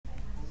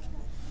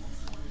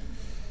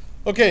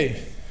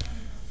Okay.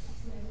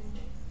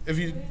 If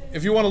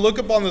you want to look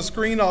up on the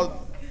screen,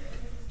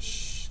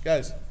 shh,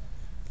 guys.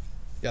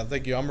 Yeah,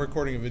 thank you. I'm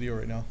recording a video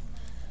right now.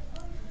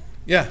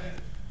 Yeah,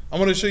 I'm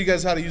going to show you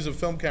guys how to use a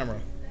film camera.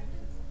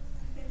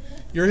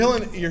 You're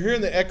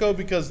hearing the echo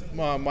because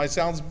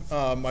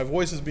my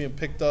voice is being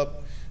picked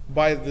up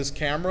by this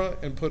camera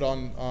and put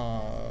on.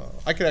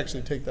 I could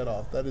actually take that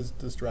off. That is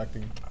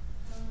distracting.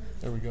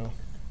 There we go.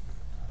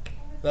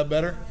 That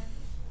better?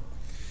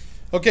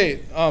 Okay.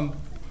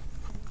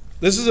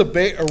 This is a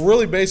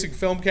really basic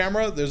film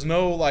camera. There's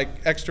no like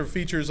extra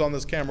features on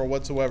this camera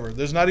whatsoever.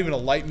 There's not even a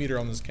light meter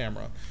on this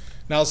camera.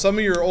 Now, some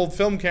of your old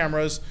film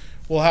cameras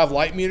will have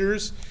light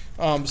meters.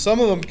 Some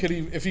of them could,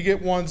 if you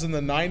get ones in the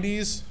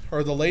 90s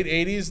or the late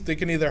 80s, they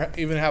can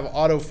even have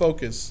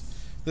autofocus.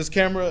 This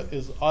camera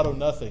is auto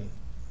nothing.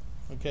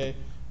 Okay,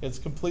 it's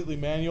completely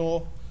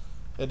manual.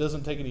 It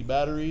doesn't take any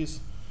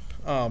batteries.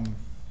 I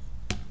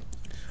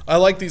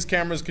like these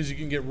cameras because you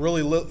can get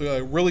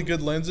really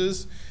good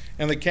lenses,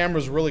 and the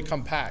camera's really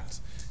compact.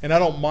 And I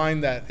don't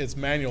mind that it's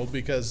manual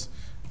because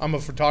I'm a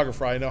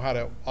photographer. I know how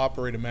to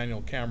operate a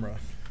manual camera.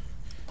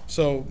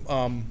 So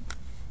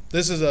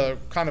this is a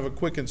kind of a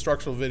quick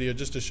instructional video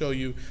just to show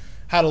you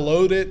how to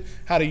load it,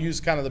 how to use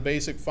kind of the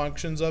basic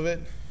functions of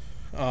it.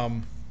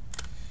 So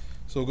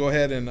we'll go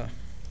ahead and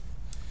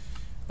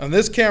on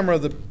this camera,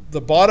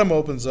 the bottom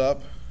opens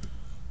up,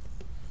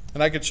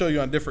 and I could show you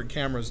on different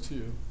cameras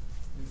too.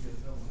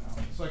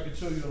 So I could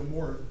show you a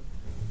more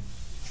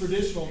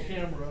traditional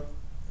camera.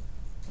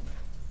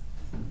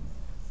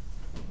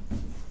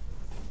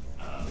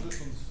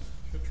 This one's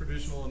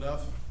traditional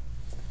enough.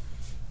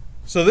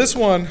 So this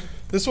one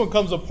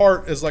comes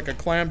apart as like a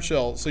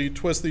clamshell. So you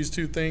twist these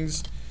two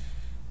things,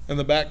 and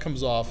the back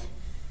comes off,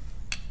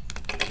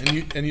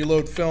 and you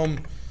load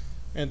film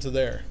into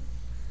there.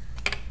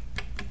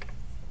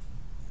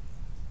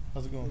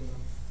 How's it going?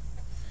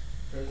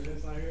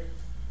 President's not here?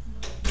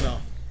 No.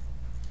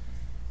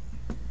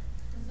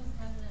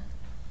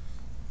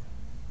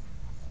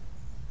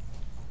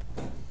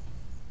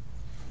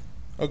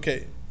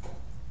 Okay.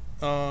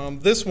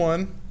 This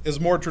one is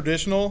more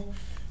traditional.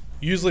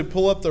 You usually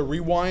pull up the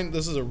rewind.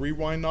 This is a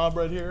rewind knob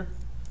right here,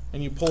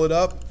 and you pull it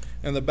up,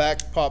 and the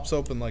back pops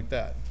open like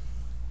that.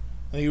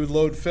 And you would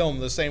load film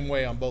the same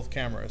way on both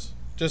cameras.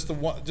 Just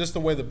the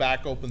way the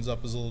back opens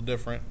up is a little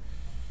different.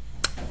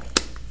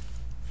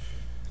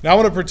 Now I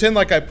want to pretend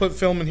like I put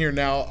film in here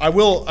now. I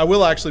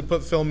will actually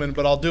put film in,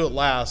 but I'll do it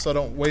last so I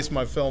don't waste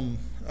my film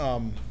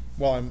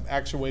while I'm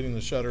actuating the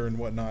shutter and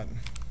whatnot.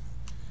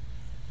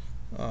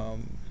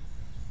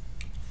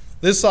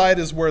 This side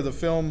is where the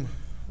film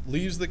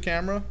leaves the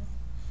camera,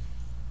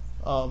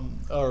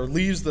 or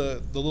leaves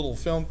the little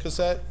film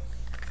cassette.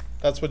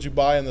 That's what you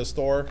buy in the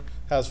store,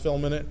 has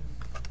film in it.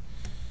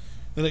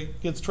 Then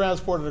it gets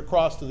transported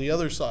across to the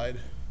other side,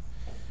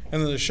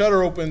 and then the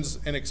shutter opens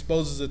and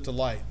exposes it to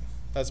light.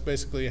 That's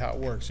basically how it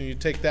works. And you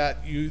take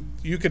that,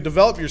 you could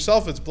develop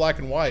yourself. It's black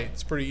and white.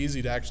 It's pretty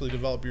easy to actually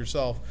develop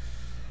yourself.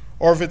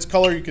 Or if it's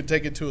color, you could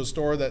take it to a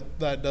store that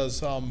does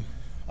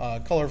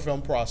color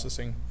film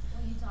processing.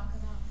 Will you talk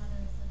about how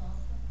to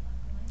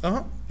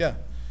develop it? Yeah,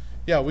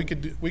 yeah. We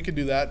could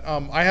do that.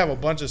 I have a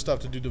bunch of stuff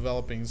to do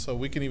developing, so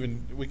we can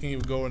even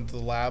go into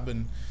the lab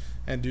and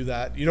do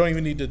that. You don't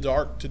even need the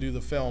dark to do the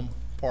film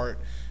part.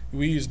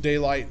 We use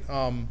daylight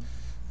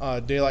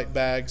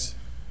bags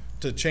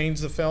to change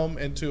the film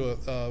into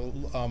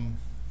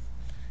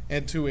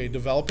a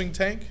developing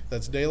tank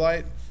that's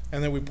daylight,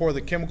 and then we pour the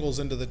chemicals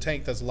into the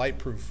tank that's light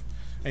proof,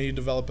 and you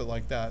develop it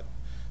like that.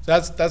 So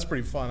that's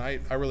pretty fun.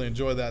 I really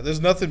enjoy that. There's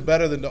nothing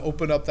better than to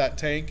open up that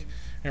tank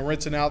and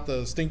rinsing out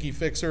the stinky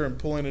fixer and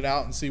pulling it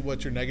out and see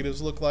what your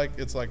negatives look like.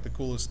 It's like the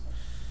coolest,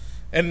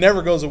 and it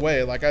never goes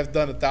away. Like I've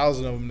done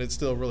 1,000 of them, and it's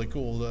still really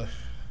cool to,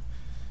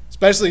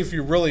 especially if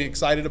you're really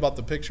excited about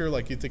the picture.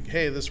 Like you think,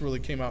 hey, this really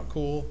came out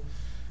cool.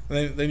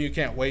 And then you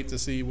can't wait to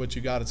see what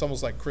you got. It's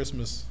almost like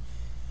Christmas.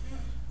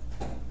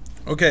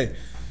 Okay.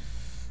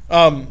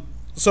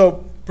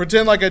 So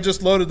pretend like I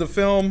just loaded the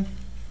film.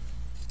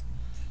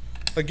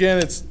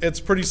 Again, it's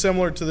pretty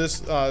similar to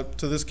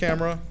this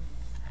camera.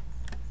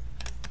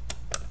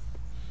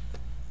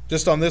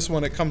 Just on this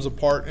one, it comes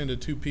apart into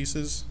two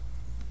pieces.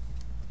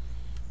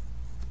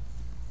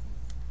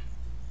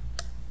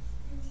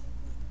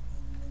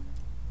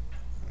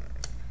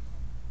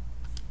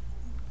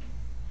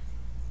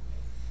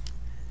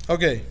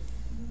 Okay.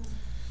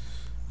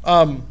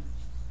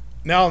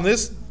 Now on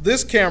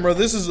this camera,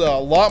 this is a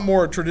lot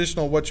more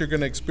traditional what you're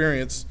going to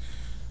experience.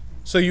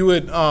 So you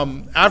would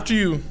after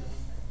you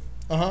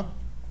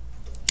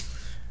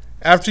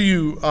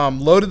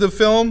loaded the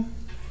film,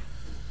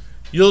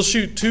 you'll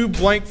shoot 2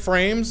 blank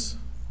frames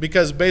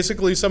because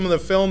basically some of the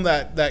film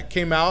that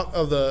came out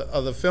of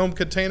the film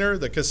container,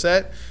 the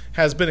cassette,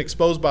 has been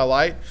exposed by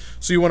light.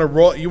 So you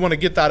want to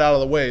get that out of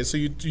the way. So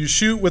you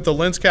shoot with the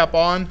lens cap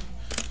on.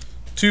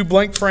 2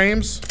 blank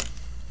frames,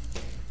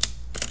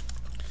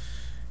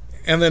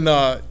 and then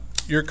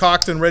you're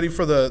cocked and ready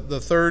for the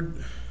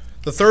third.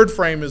 The third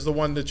frame is the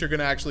one that you're going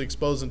to actually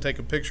expose and take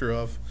a picture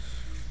of.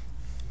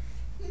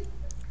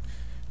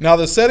 Now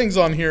the settings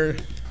on here,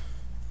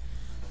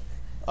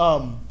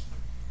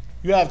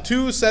 you have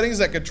two settings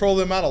that control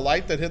the amount of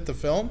light that hit the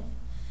film.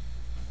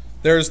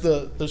 There's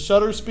the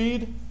shutter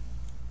speed,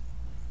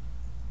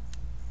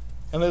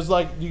 and there's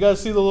like, you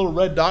guys see the little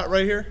red dot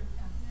right here?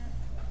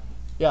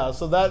 Yeah,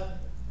 so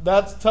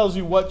that tells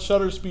you what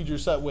shutter speed you're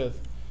set with.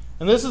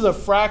 And this is a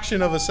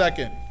fraction of a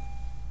second.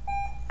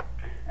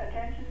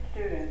 Attention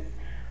students,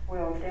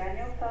 will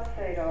Daniel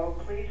Saucedo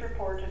please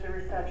report to the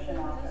reception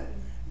office?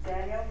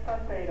 Daniel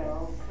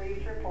Saucedo,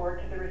 please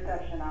report to the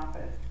reception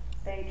office.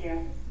 Thank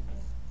you.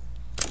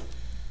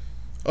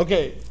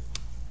 Okay,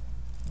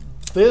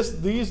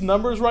 these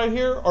numbers right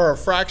here are a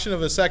fraction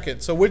of a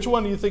second. So which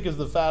one do you think is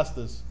the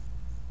fastest?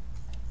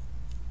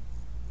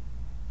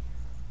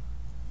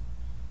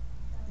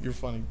 You're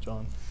funny,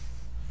 John.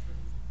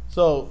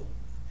 So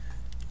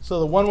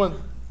the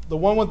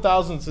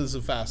 1/1000th is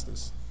the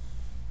fastest.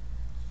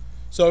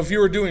 So if you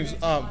were doing,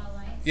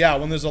 yeah,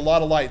 when there's a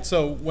lot of light.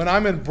 So when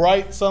I'm in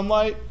bright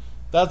sunlight,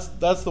 that's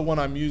the one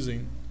I'm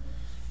using.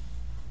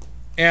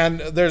 And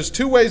there's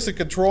two ways to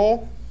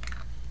control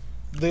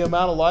the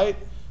amount of light.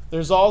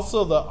 There's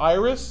also the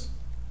iris,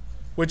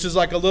 which is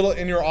like a little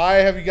in your eye.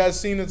 Have you guys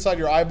seen inside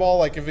your eyeball?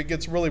 Like if it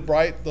gets really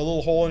bright, the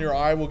little hole in your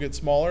eye will get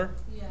smaller.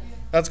 Yeah.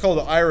 That's called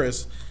the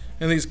iris.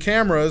 And these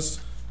cameras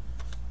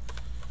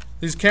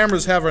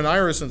have an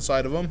iris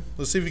inside of them.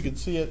 Let's see if you can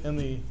see it in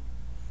the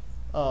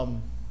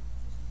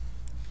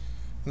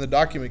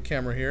document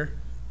camera here.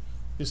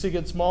 You see it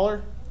get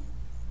smaller?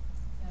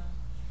 Yeah.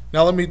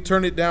 Now let me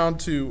turn it down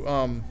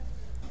to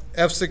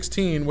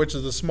F16, which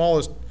is the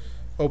smallest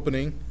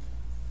opening.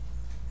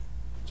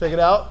 Check it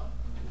out.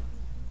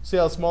 See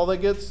how small that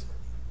gets?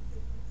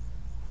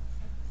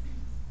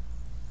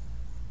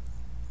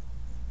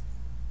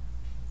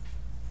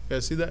 You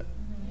guys see that?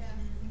 Yeah.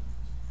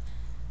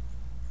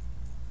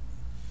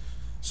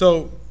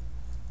 So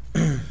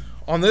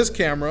on this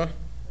camera,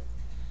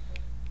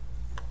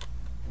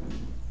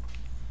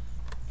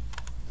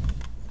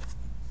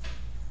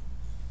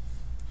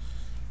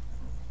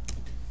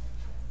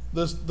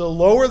 the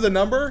lower the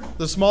number,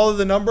 the smaller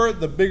the number,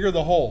 the bigger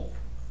the hole.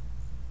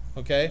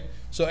 Okay?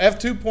 So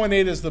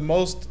f2.8 is the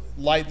most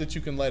light that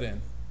you can let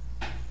in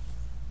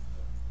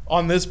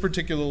on this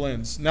particular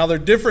lens. Now they're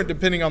different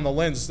depending on the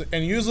lens,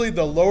 and usually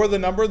the lower the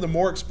number, the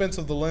more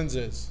expensive the lens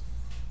is.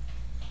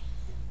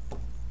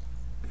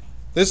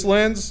 This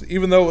lens,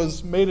 even though it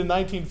was made in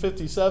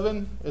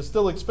 1957, is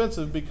still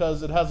expensive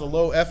because it has a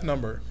low f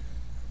number.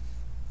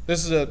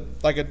 This is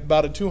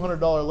about a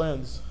 $200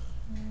 lens.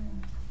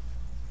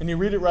 And you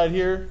read it right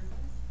here.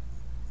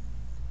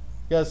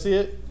 You guys see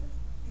it?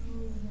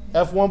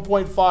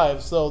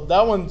 f1.5. So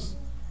that one's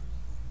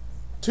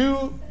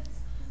two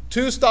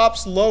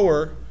stops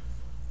lower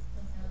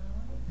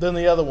than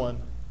the other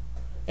one.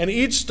 And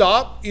each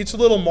stop, each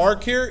little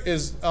mark here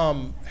is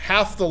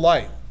half the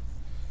light.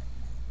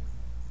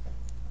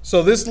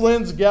 So this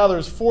lens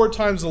gathers 4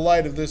 times the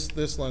light of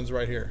this lens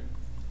right here.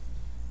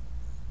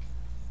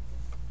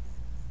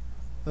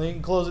 And then you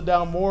can close it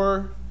down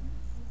more.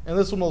 And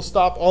this one will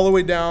stop all the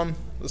way down,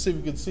 let's see if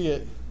you can see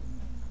it,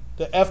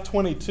 to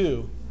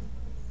f22,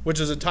 which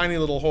is a tiny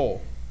little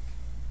hole.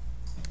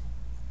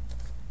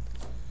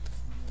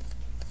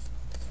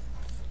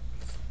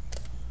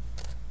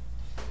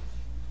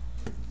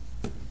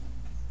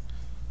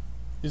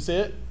 You see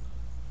it?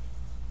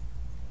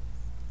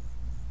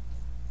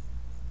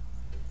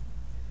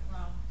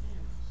 Wow.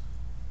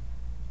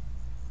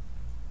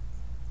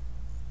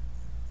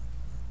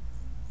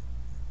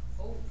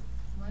 Oh,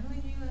 why don't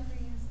you ever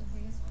use the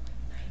biggest one,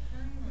 like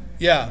nighttime or?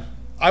 Yeah,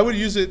 I would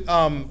use it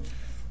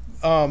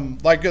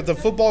like at the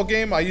football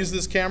game. I used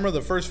this camera,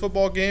 the first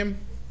football game.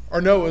 Or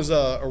no, it was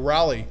a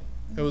rally.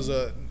 It was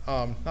a,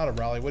 not a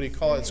rally, what do you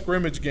call it?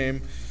 Scrimmage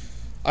game.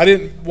 I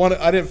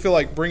didn't feel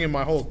like bringing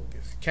my whole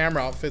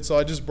camera outfit, so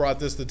I just brought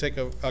this to take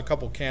a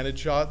couple candid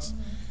shots.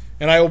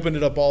 And I opened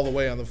it up all the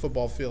way on the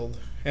football field.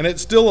 And it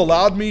still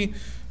allowed me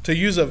to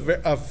use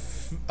a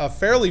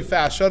fairly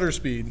fast shutter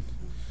speed.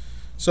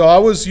 So I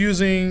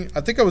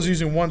think I was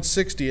using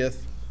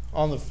 1/60th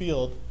on the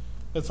field.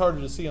 It's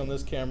harder to see on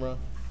this camera.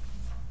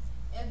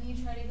 If you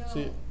try to go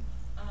See it?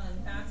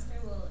 faster,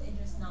 will it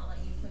just not let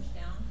you push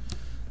down?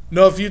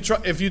 No, if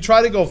you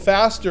try to go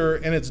faster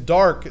and it's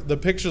dark, the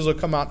pictures will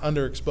come out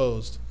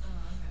underexposed. Okay.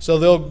 So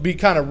they'll be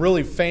kind of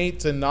really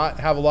faint and not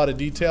have a lot of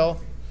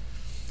detail.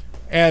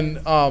 And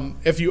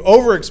if you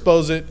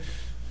overexpose it,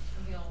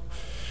 It'll be all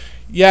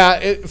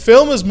yeah,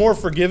 film is more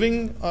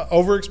forgiving,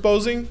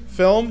 overexposing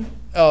film.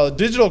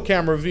 Digital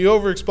camera, if you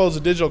overexpose a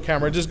digital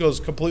camera, it just goes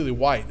completely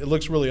white. It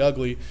looks really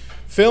ugly.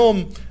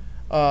 Film,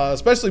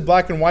 especially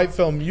black and white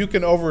film, you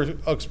can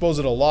overexpose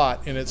it a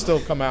lot and it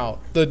still come out.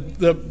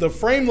 The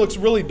frame looks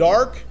really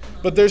dark,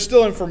 but there's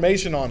still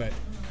information on it.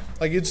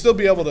 Like you'd still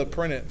be able to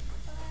print it.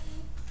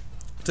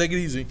 Take it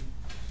easy.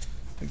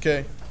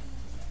 Okay.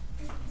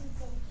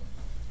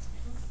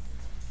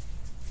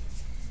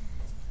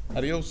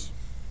 Adios.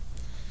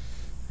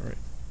 All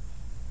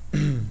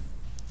right.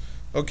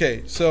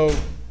 Okay, so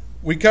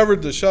we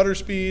covered the shutter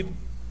speed,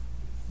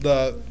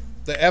 the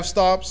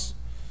f-stops,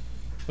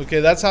 Okay,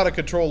 that's how to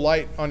control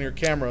light on your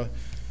camera.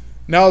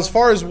 Now, as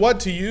far as what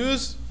to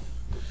use,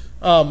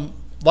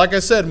 like I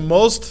said,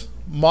 most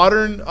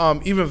modern,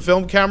 even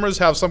film cameras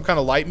have some kind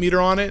of light meter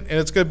on it, and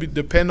it's going to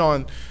depend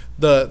on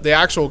the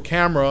actual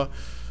camera.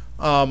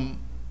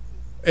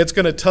 It's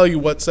going to tell you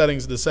what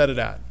settings to set it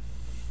at.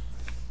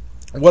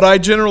 What I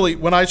generally,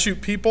 when I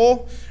shoot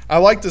people, I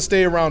like to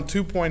stay around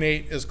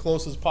 2.8 as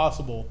close as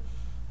possible,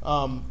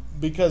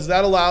 because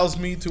that allows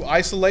me to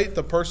isolate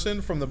the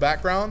person from the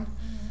background.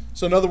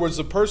 So in other words,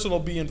 the person will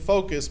be in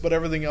focus, but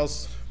everything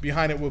else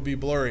behind it will be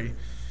blurry.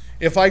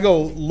 If I go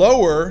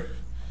lower,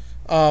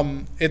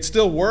 it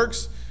still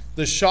works.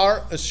 The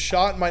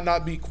shot might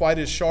not be quite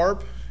as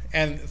sharp,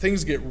 and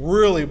things get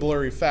really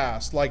blurry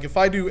fast. Like if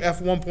I do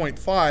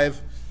f1.5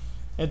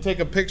 and take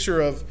a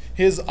picture of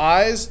his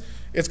eyes,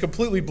 it's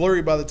completely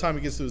blurry by the time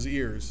it gets to his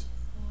ears.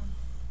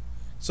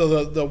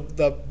 So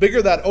the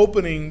bigger that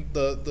opening,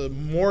 the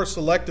more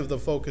selective the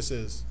focus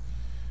is.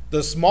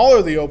 The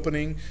smaller the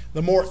opening,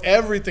 the more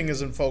everything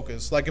is in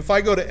focus. Like if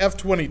I go to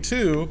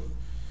f22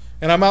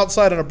 and I'm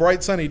outside on a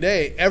bright sunny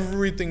day,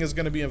 everything is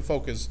going to be in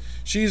focus.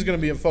 She's going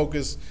to be in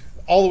focus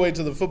all the way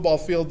to the football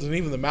fields, and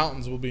even the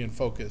mountains will be in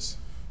focus.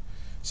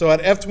 So at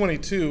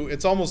f22,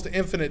 it's almost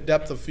infinite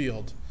depth of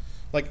field.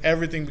 Like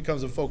everything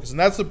becomes in focus. And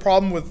that's the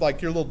problem with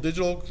like your little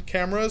digital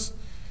cameras,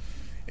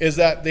 is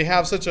that they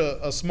have such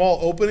a small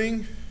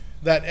opening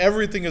that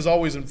everything is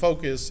always in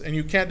focus, and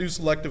you can't do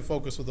selective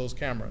focus with those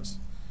cameras.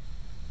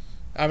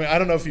 I mean, I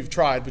don't know if you've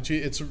tried, but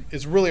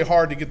it's really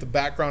hard to get the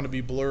background to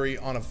be blurry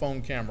on a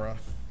phone camera.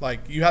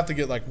 Like you have to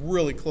get like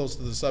really close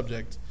to the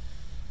subject.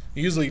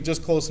 Usually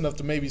just close enough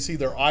to maybe see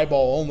their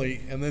eyeball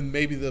only, and then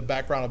maybe the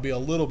background will be a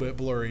little bit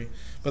blurry.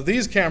 But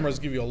these cameras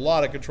give you a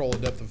lot of control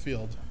of depth of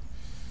field.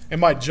 And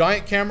my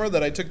giant camera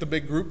that I took the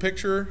big group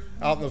picture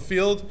out in the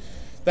field,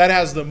 that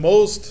has the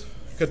most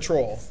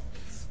control.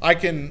 I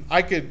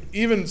could,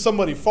 even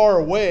somebody far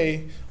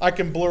away, I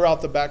can blur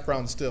out the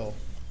background still.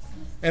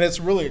 And it's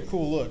really a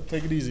cool look.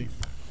 Take it easy.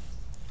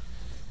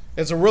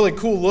 It's a really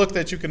cool look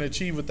that you can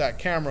achieve with that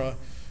camera,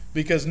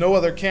 because no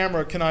other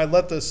camera can I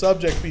let the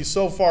subject be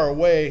so far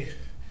away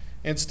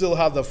and still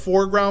have the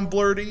foreground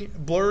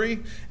blurry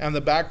and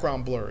the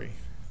background blurry.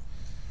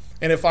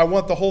 And if I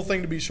want the whole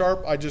thing to be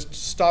sharp, I just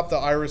stop the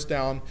iris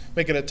down,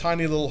 make it a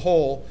tiny little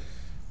hole.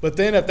 But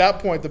then at that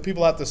point, the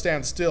people have to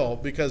stand still,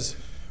 because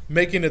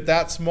making it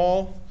that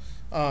small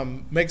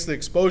makes the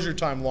exposure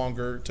time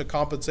longer to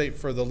compensate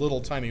for the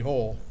little tiny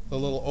hole, the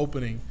little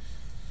opening.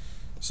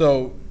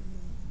 So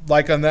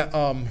like on that,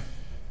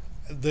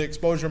 the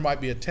exposure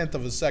might be 1/10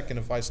 of a second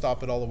if I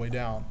stop it all the way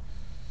down,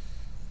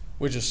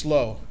 which is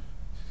slow.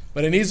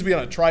 But it needs to be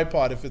on a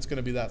tripod if it's going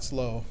to be that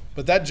slow.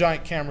 But that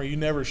giant camera, you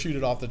never shoot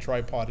it off the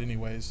tripod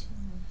anyways.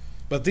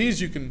 But these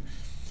you can,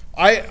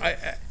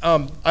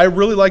 I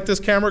really like this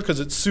camera because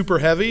it's super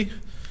heavy.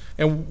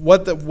 And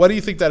what do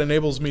you think that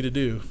enables me to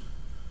do?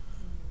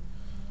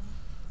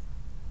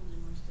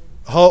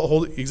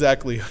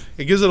 Exactly.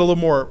 It gives it a little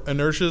more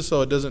inertia,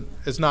 so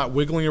it's not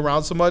wiggling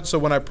around so much. So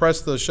when I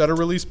press the shutter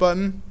release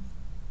button,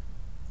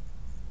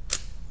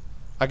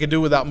 I can do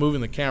it without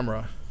moving the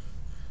camera.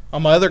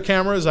 On my other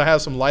cameras, I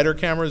have some lighter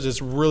cameras.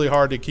 It's really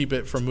hard to keep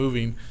it from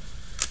moving.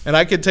 And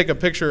I could take a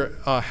picture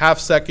half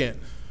second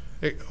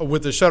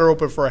with the shutter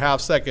open for a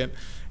half second,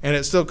 and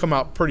it still come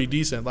out pretty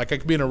decent. Like I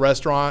could be in a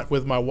restaurant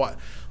with my wife.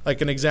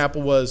 Like an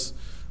example was,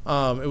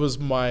 it was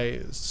my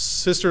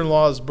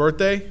sister-in-law's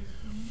birthday,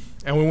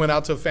 and we went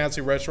out to a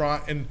fancy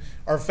restaurant. And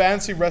our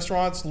fancy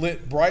restaurants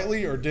lit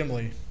brightly or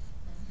dimly?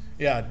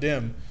 Yeah,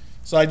 dim.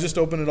 So I just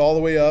opened it all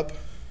the way up,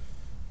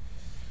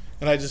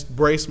 and I just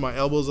braced my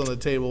elbows on the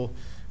table,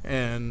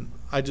 and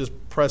I just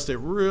pressed it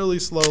really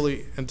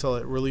slowly until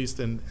it released,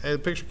 and the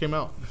picture came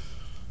out.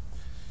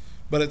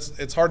 But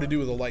it's hard to do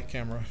with a light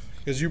camera,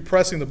 because you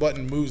pressing the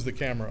button moves the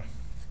camera.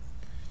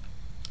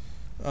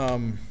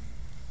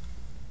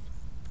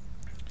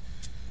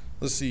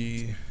 Let's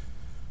see.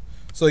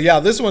 So yeah,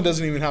 this one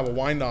doesn't even have a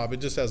wind knob.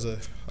 It just has a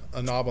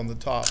knob on the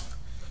top.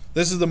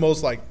 This is the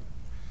most like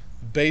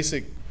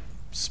basic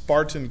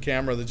Spartan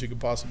camera that you could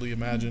possibly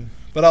imagine.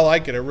 But I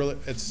like it.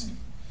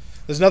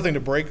 There's nothing to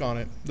break on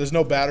it. There's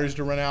no batteries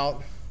to run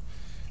out.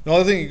 The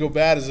only thing that could go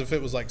bad is if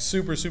it was like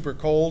super, super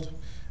cold.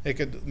 It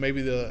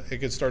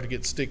could start to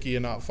get sticky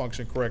and not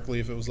function correctly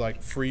if it was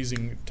like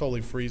freezing,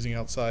 totally freezing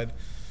outside.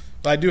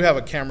 But I do have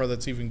a camera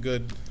that's even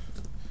good.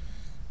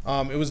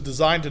 It was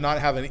designed to not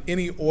have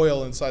any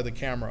oil inside the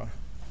camera,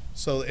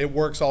 so it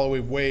works all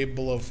the way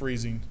below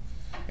freezing.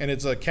 And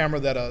it's a camera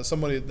that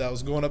somebody that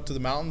was going up to the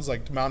mountains,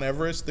 like to Mount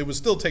Everest, they would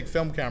still take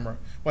film camera.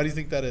 Why do you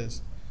think that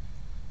is?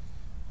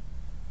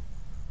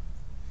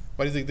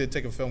 Why do you think they'd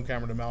take a film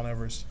camera to Mount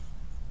Everest?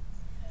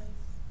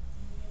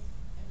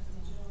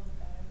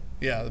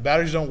 Yeah, the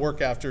batteries don't work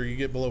after you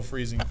get below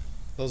freezing.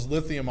 Those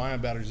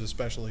lithium-ion batteries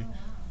especially.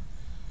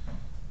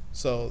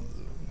 So,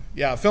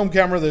 yeah, film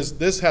camera.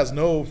 This has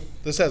no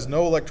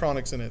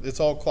electronics in it. It's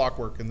all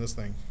clockwork in this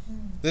thing.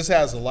 This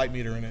has a light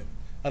meter in it.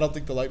 I don't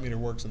think the light meter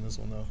works in this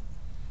one though.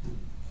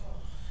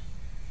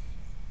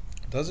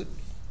 Does it?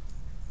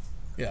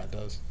 Yeah, it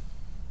does.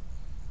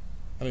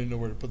 I don't even know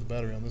where to put the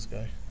battery on this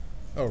guy.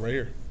 Oh, right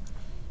here.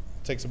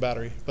 Takes a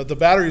battery. But the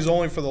battery is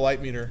only for the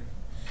light meter.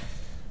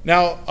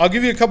 Now, I'll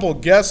give you a couple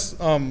of guess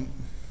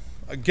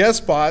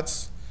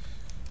spots.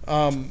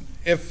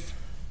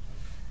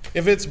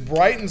 If it's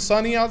bright and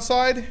sunny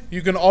outside,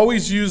 you can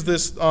always use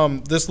this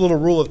this little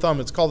rule of thumb.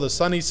 It's called the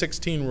sunny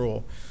 16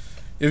 rule.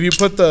 If you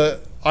put the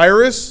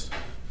iris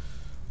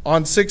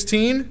on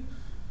 16,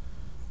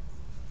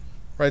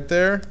 right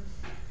there,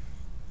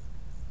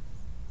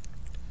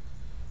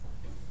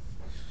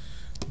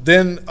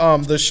 then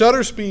the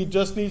shutter speed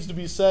just needs to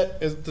be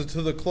set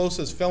to the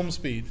closest film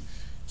speed.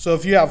 So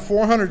if you have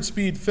 400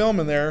 speed film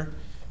in there,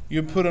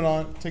 you put it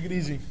on, take it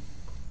easy,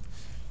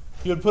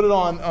 you would put it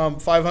on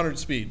 500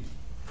 speed.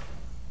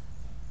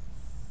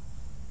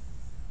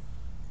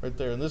 Right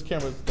there. And this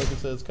camera, like I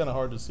said, it's kind of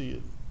hard to see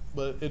it,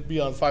 but it'd be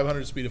on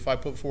 500 speed if I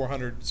put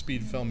 400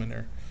 speed film in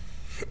there.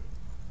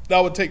 That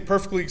would take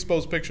perfectly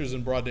exposed pictures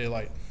in broad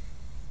daylight.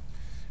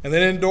 And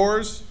then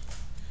indoors,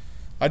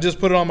 I just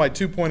put it on my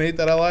 2.8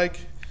 that I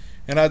like,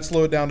 and I'd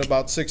slow it down to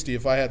about 60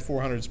 if I had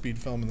 400 speed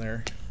film in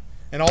there.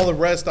 And all the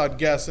rest I'd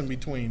guess in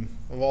between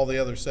of all the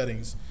other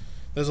settings.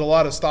 There's a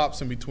lot of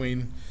stops in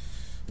between.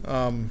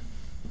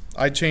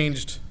 I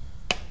changed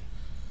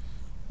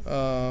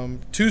 2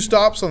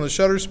 stops on the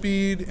shutter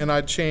speed, and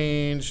I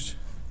changed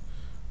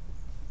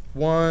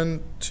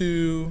 1,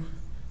 2,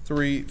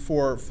 3,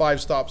 4,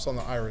 5 stops on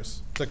the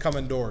iris to come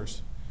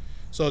indoors.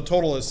 So a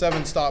total of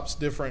 7 stops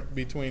different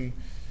between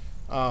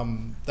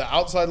the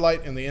outside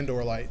light and the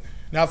indoor light.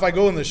 Now if I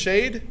go in the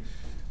shade,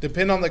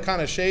 depending on the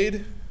kind of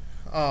shade,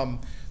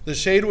 the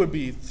shade would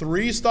be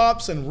 3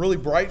 stops in really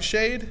bright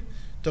shade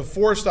to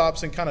 4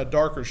 stops in kind of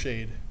darker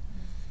shade.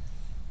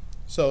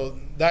 So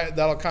that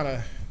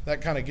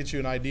kind of gets you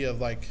an idea of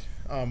like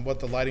what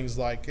the lighting's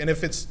like. And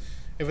if it's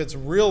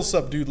real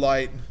subdued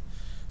light,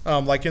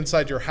 like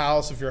inside your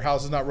house, if your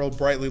house is not real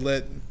brightly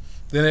lit,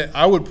 then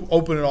I would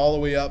open it all the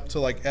way up to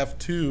like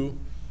f2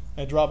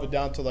 and drop it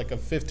down to like a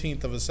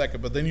 1/15 of a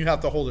second. But then you have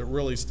to hold it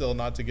really still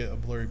not to get a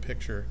blurry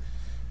picture.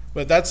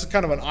 But that's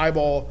kind of an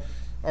eyeball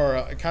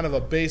or kind of a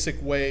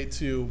basic way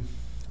to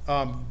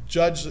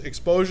judge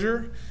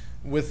exposure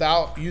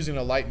without using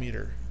a light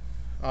meter.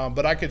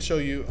 But I could show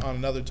you on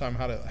another time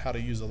how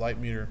to use a light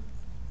meter.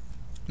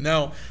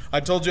 Now, I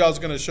told you I was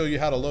going to show you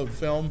how to load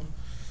film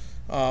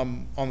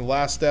on the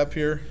last step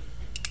here.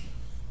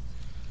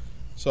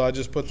 So I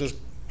just put this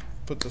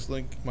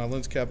my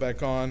lens cap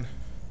back on.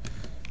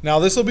 Now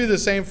this will be the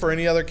same for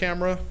any other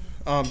camera.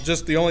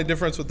 Just the only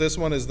difference with this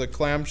one is the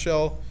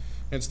clamshell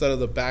instead of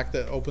the back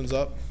that opens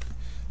up.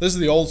 This is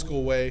the old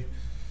school way.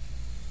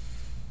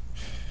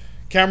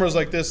 Cameras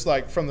like this,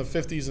 like from the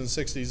 50s and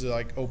 60s,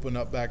 like open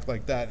up back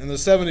like that. In the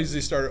 70s,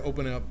 they started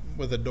opening up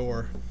with a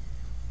door.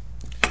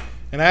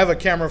 And I have a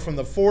camera from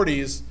the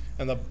 40s,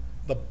 and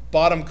the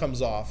bottom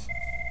comes off.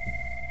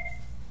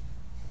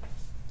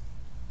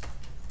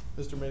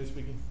 Mr. Manny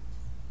speaking.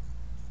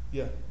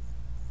 Yeah.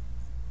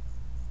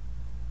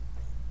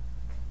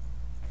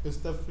 Is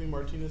Stephanie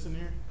Martinez in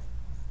here?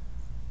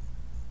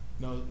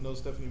 No,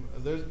 Stephanie.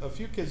 There's a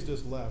few kids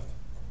just left.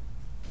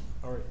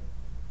 All right.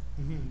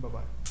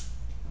 Bye-bye.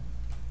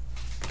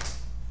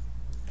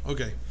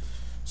 Okay,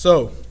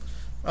 so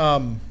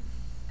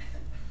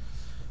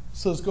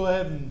let's go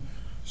ahead and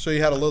show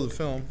you how to load the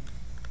film.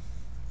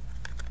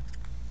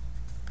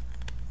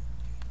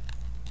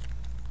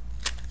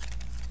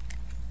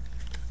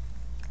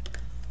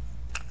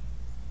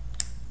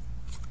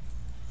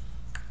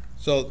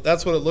 So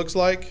that's what it looks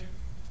like.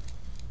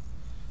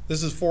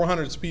 This is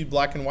 400 speed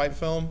black and white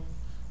film,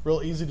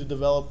 real easy to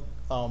develop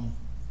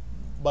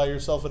by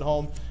yourself at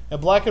home. And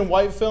black and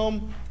white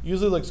film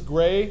usually looks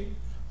gray.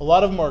 A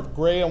lot of them are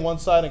gray on one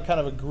side and kind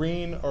of a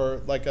green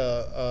or like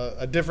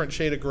a different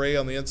shade of gray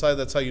on the inside.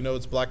 That's how you know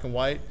it's black and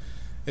white.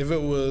 If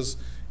it was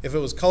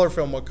color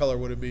film, what color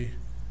would it be?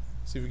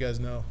 See if you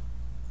guys know.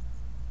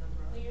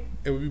 Clear?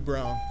 It would be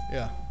brown,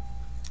 yeah.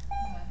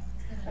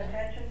 Okay.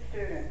 Attention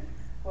students,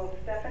 will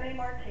Stephanie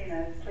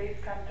Martinez please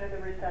come to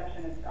the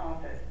receptionist's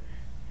office?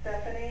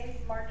 Stephanie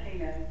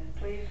Martinez,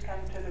 please come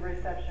to the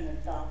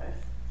receptionist's office.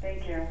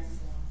 Thank you.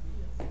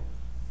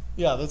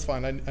 Yeah, that's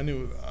fine. I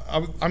knew.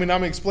 I mean,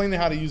 I'm explaining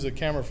how to use a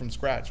camera from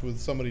scratch with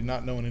somebody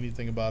not knowing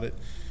anything about it.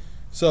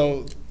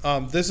 So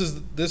this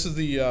is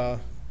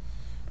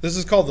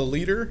called the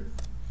leader.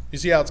 You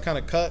see how it's kind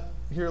of cut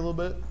here a little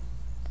bit.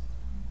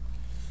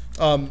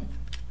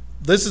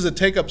 This is a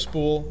take-up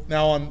spool.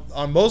 Now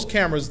on most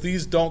cameras,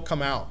 these don't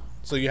come out,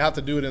 so you have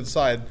to do it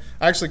inside.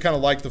 I actually kind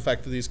of like the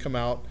fact that these come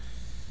out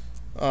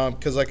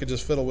because I could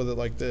just fiddle with it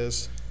like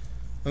this,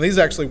 and these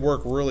actually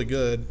work really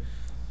good.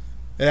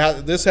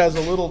 This has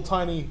a little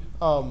tiny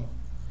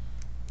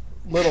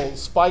little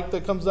spike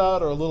that comes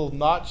out, or a little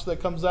notch that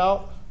comes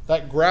out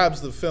that grabs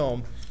the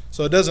film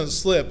so it doesn't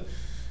slip.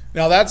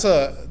 Now that's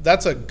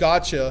a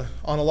gotcha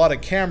on a lot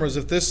of cameras.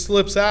 If this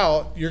slips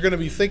out, you're going to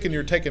be thinking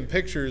you're taking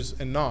pictures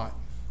and not.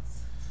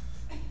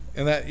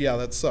 And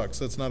that sucks.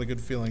 That's not a good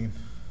feeling.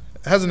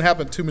 It hasn't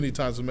happened too many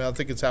times with me. I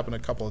think it's happened a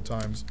couple of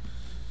times.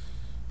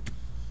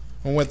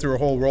 and went through a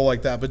whole roll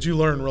like that, but you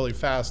learn really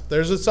fast.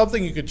 There's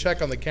something you could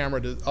check on the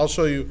camera. I'll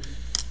show you.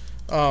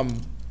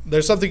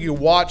 There's something you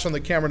watch on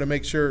the camera to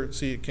make sure,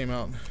 see it came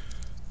out,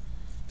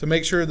 to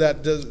make sure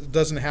that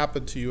doesn't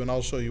happen to you, and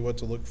I'll show you what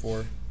to look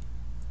for.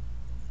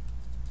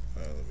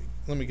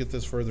 Let me get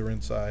this further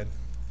inside.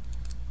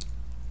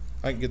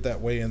 I can get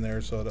that way in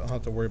there so I don't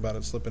have to worry about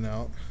it slipping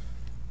out.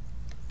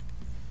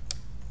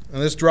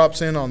 And this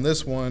drops in on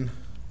this one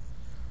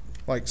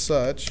like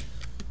such.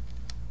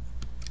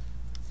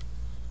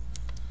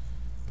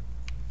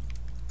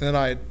 And then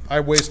I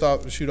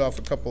shoot off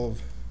a couple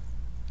of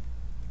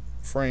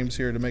frames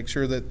here to make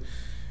sure that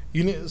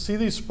you need, see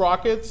these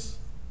sprockets?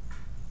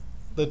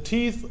 The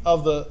teeth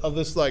of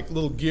this like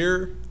little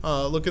gear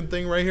looking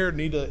thing right here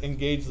need to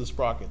engage the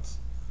sprockets.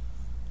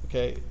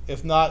 Okay,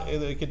 if not,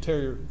 it could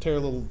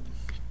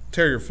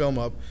tear your film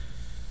up.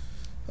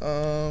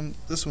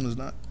 This one is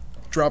not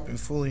dropping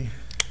fully.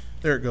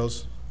 There it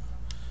goes.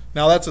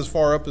 Now that's as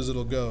far up as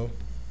it'll go.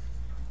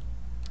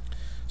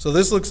 So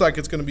this looks like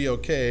it's going to be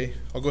okay.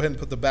 I'll go ahead and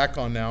put the back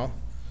on now.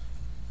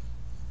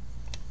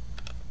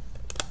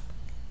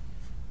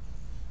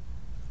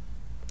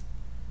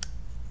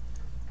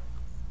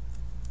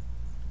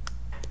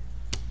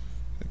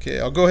 Okay,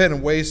 I'll go ahead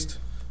and waste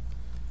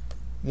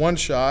one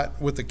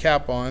shot with the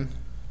cap on.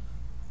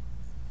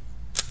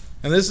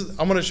 And this is,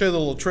 I'm going to show you the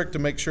little trick to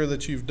make sure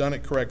that you've done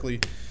it correctly.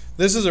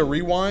 This is a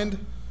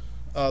rewind,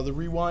 the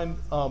rewind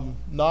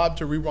knob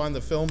to rewind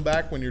the film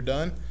back when you're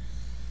done.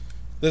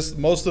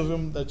 Most of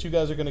them that you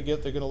guys are going to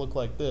get, they're going to look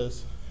like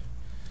this.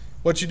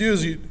 What you do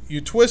is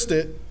you twist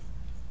it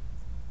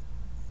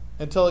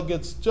until it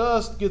gets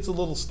a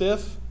little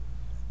stiff.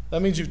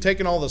 That means you've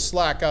taken all the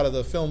slack out of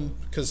the film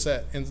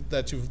cassette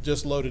that you've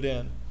just loaded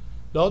in.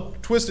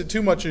 Don't twist it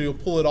too much or you'll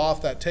pull it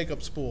off that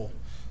take-up spool.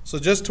 So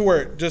just to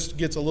where it just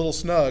gets a little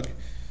snug.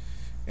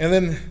 And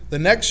then the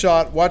next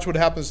shot, watch what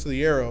happens to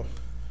the arrow.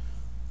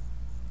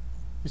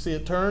 You see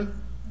it turn?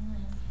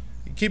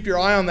 Mm-hmm. You keep your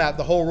eye on that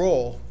the whole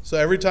roll. So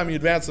every time you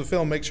advance the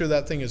film, make sure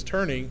that thing is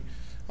turning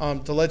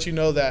to let you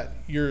know that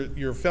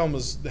your film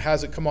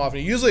has it come off.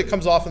 And usually it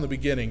comes off in the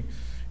beginning.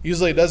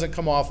 Usually it doesn't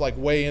come off like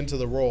way into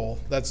the roll.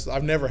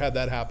 I've never had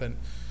that happen.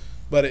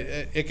 But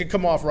it can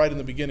come off right in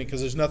the beginning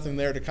because there's nothing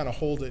there to kind of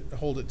hold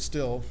it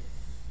still.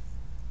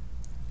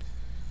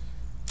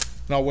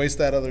 And I'll waste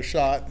that other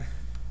shot.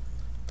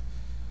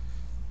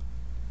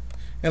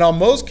 And on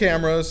most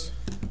cameras,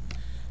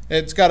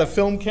 it's got a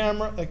film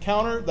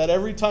counter that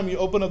every time you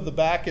open up the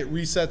back, it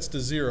resets to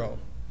 0.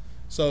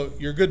 So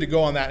you're good to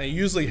go on that. And it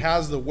usually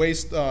has the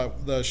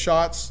wasted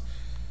shots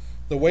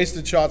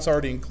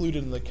already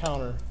included in the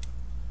counter.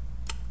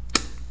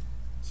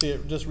 See,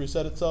 it just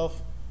reset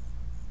itself.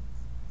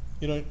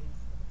 You know.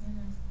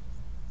 Mm-hmm.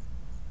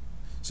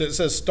 So it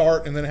says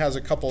start, and then it has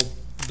a couple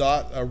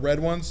red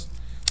ones.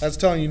 That's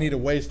telling you need to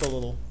waste a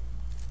little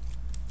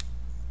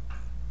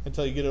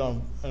until you get it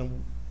on,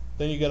 and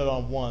then you get it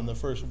on 1, the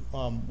first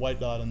white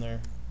dot in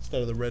there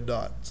instead of the red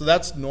dot. So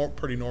that's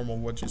pretty normal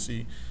what you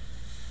see.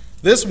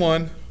 This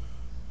one,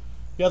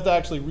 you have to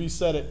actually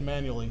reset it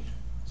manually.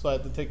 So I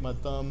have to take my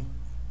thumb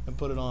and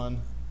put it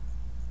on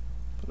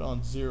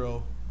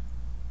 0.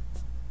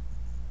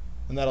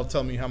 And that'll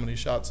tell me how many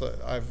shots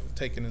I've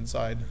taken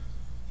inside.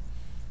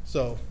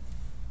 So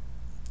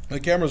the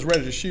camera's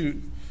ready to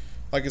shoot.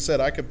 Like I said,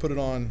 I could put it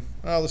on,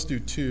 let's do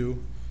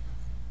 2.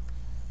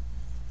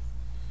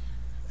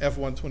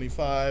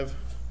 F125,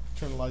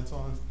 turn the lights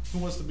on. Who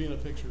wants to be in a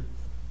picture?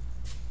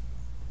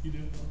 You do?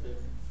 Okay.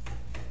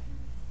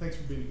 Thanks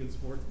for being a good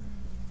sport.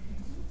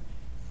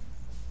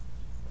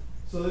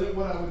 So then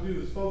what I would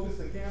do is focus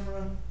the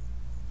camera.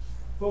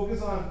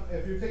 Focus on,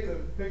 if you're taking a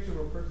picture of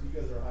a person, you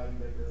guys are hiding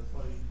back there, that's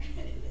funny.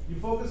 You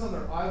focus on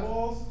their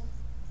eyeballs.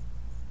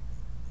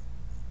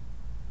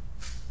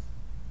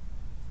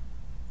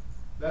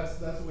 That's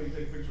the way you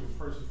take a picture of a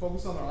person.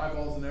 Focus on their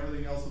eyeballs and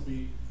everything else will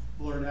be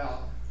blurred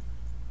out.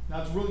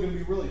 Now it's really going to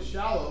be really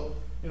shallow,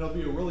 and it'll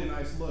be a really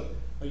nice look.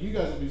 Like you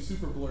guys will be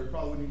super blurred,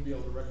 probably wouldn't even be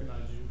able to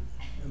recognize you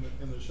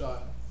in the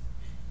shot.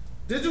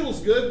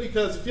 Digital's good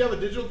because if you have a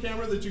digital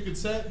camera that you can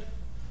set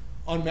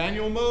on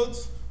manual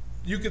modes,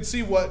 you can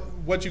see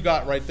what you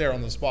got right there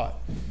on the spot,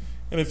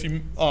 and if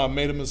you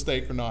made a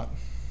mistake or not.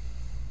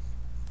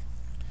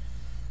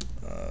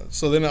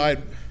 So then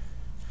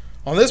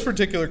on this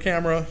particular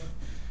camera,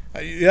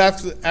 you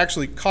have to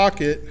actually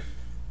cock it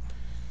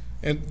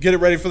and get it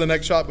ready for the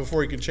next shot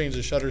before you can change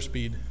the shutter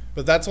speed.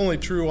 But that's only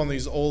true on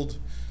these old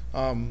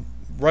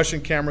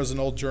Russian cameras and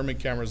old German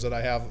cameras that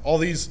I have. All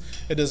these,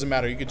 it doesn't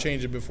matter. You can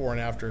change it before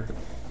and after.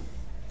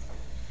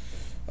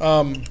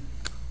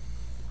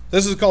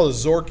 This is called a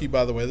Zorky,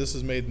 by the way. This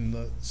is made in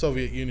the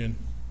Soviet Union.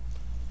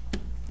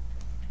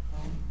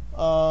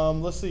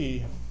 Let's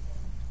see.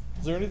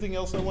 Is there anything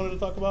else I wanted to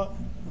talk about?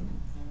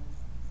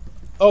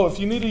 Oh, if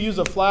you need to use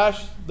a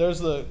flash, there's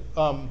the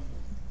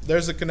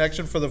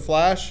connection for the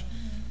flash.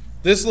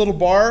 This little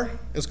bar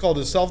is called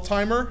a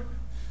self-timer.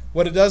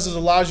 What it does is it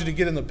allows you to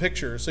get in the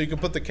picture. So you can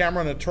put the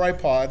camera on a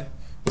tripod.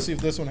 Let's see if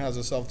this one has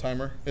a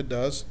self-timer. It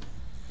does.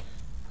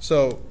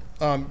 So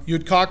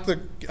you'd cock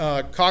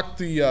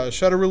the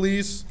shutter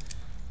release,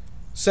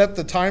 set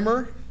the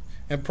timer,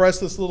 and press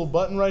this little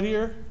button right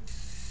here.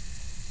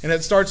 And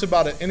it starts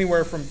about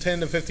anywhere from 10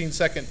 to 15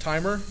 second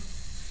timer.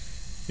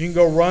 You can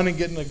go run and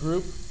get in a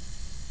group.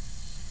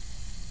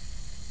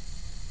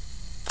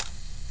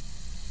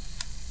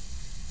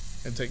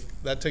 And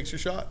that takes your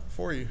shot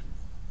for you.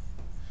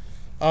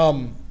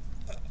 Another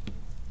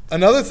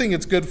thing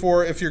it's good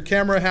for, if your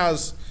camera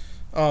has,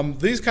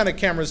 these kind of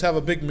cameras have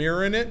a big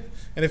mirror in it,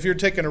 and if you're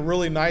taking a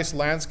really nice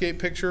landscape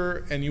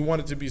picture and you want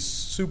it to be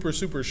super,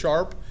 super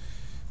sharp,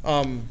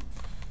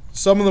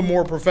 some of the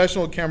more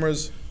professional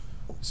cameras,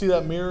 see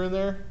that mirror in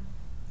there?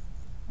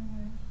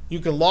 Mm-hmm. You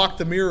can lock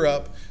the mirror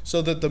up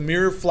so that the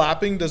mirror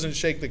flapping doesn't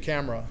shake the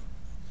camera.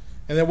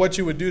 And then what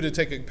you would do to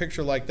take a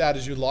picture like that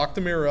is you lock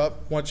the mirror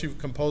up once you've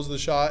composed the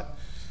shot,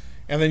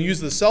 and then use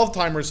the self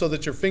timer so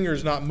that your finger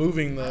is not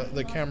moving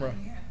the camera.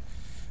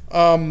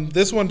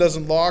 This one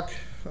doesn't lock.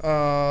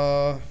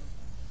 I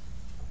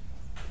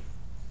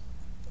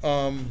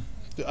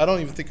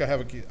don't even think I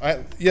have a key.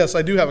 Yes,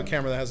 I do have a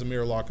camera that has a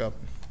mirror lockup.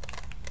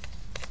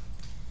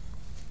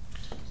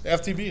 The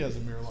FTB has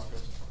a mirror lockup.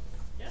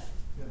 Yeah.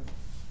 Yeah.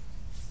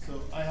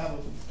 So I have a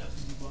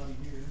FTB body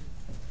here.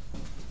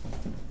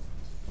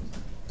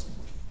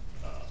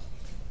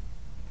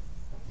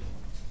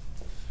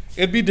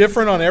 It'd be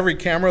different on every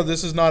camera.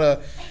 This is not a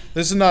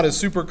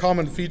super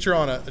common feature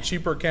on a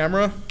cheaper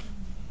camera.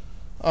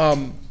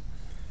 But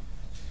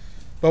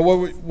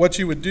what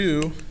you would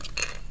do,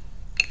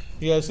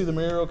 you guys see the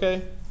mirror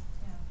okay?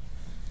 Yeah.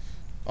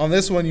 On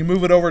this one, you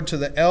move it over to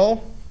the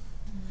L.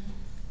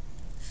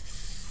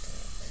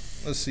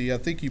 Let's see, I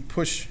think you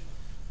push,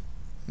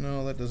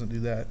 no, that doesn't do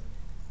that.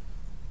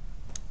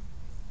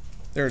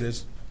 There it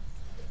is.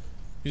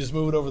 You just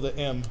move it over the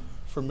M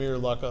for mirror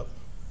lockup.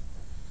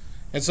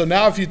 And so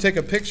now if you take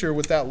a picture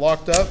with that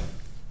locked up,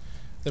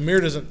 the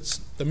mirror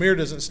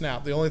doesn't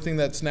snap. The only thing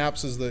that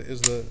snaps is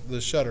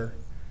the shutter.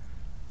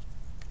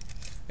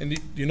 And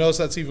you notice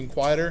that's even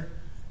quieter?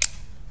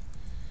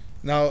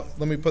 Now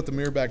let me put the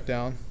mirror back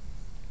down.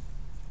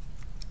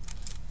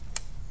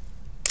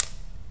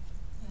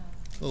 Yeah.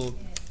 Little,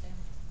 Yeah, it's there.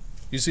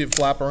 you see it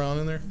flap around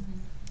in there? Mm-hmm.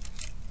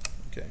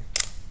 Okay.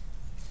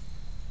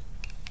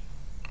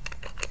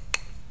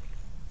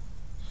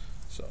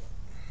 So.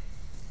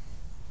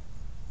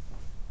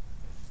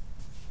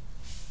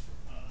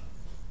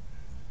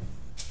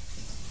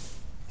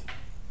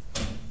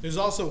 There's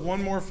also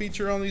one more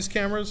feature on these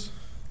cameras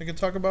I can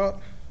talk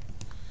about.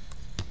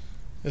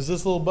 Is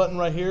this little button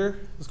right here.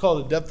 It's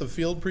called a depth of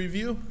field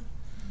preview.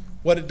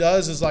 What it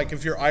does is, like,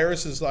 if your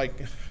iris is like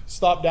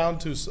stopped down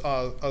to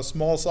a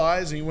small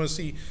size and you want to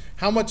see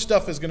how much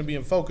stuff is going to be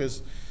in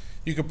focus,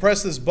 you can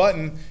press this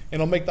button and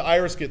it'll make the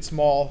iris get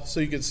small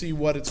so you can see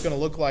what it's going to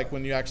look like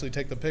when you actually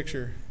take the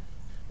picture.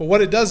 But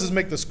what it does is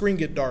make the screen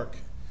get dark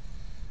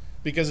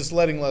because it's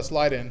letting less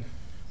light in.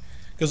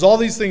 Because all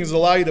these things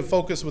allow you to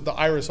focus with the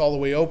iris all the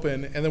way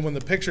open, and then when the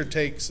picture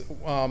takes,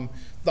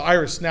 the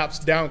iris snaps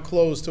down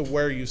close to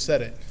where you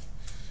set it.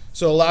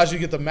 So it allows you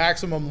to get the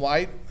maximum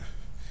light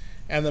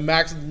and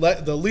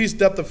the least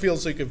depth of field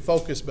so you can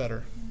focus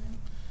better.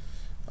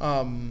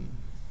 I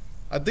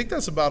think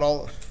that's about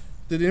all.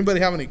 Did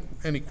anybody have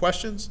any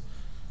questions?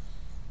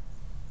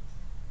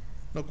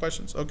 No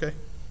questions? Okay.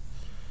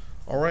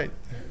 All right.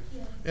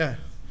 Yeah.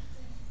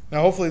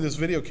 Now hopefully this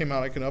video came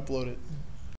out, I can upload it.